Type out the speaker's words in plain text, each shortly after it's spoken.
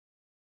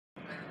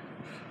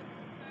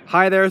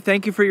Hi there,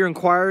 thank you for your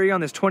inquiry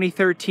on this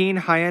 2013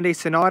 Hyundai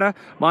Sonata.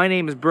 My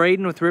name is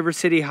Braden with River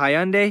City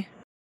Hyundai.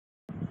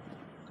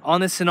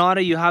 On this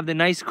Sonata you have the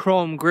nice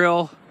chrome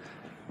grille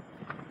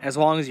as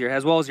well as your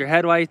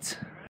headlights.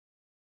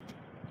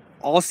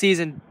 All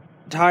season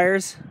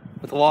tires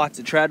with lots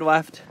of tread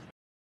left.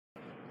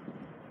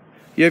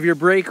 You have your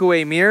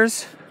breakaway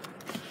mirrors.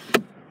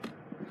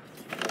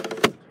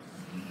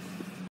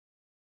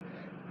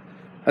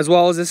 As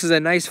well as this is a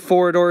nice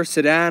four-door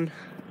sedan.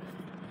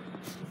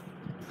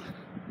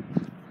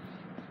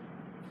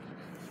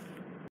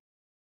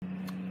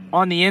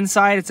 On the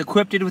inside, it's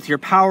equipped with your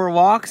power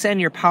locks and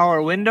your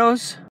power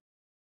windows,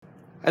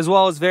 as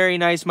well as very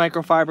nice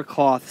microfiber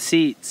cloth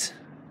seats.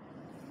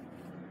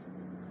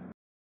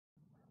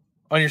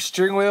 On your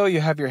steering wheel,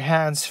 you have your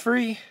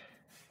hands-free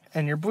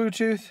and your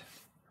Bluetooth,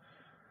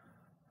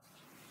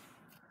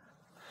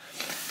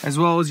 as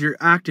well as your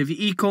active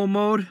eco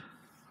mode.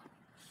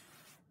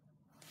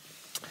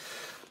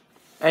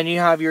 And you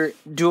have your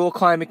dual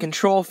climate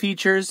control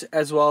features,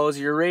 as well as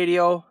your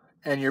radio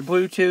and your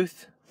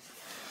Bluetooth,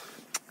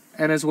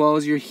 and as well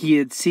as your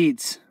heated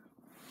seats,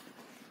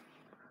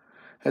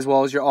 as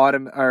well as your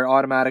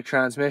automatic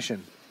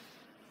transmission.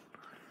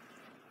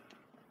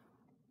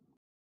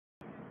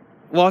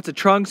 Lots of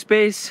trunk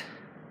space,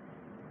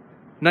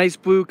 nice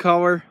blue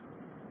color.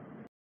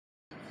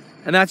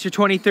 And that's your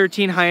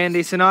 2013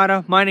 Hyundai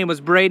Sonata. My name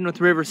was Braden with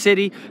River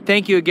City.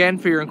 Thank you again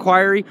for your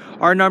inquiry.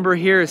 Our number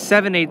here is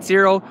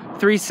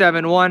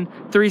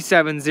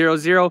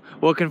 780-371-3700.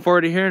 We're looking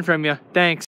forward to hearing from you. Thanks.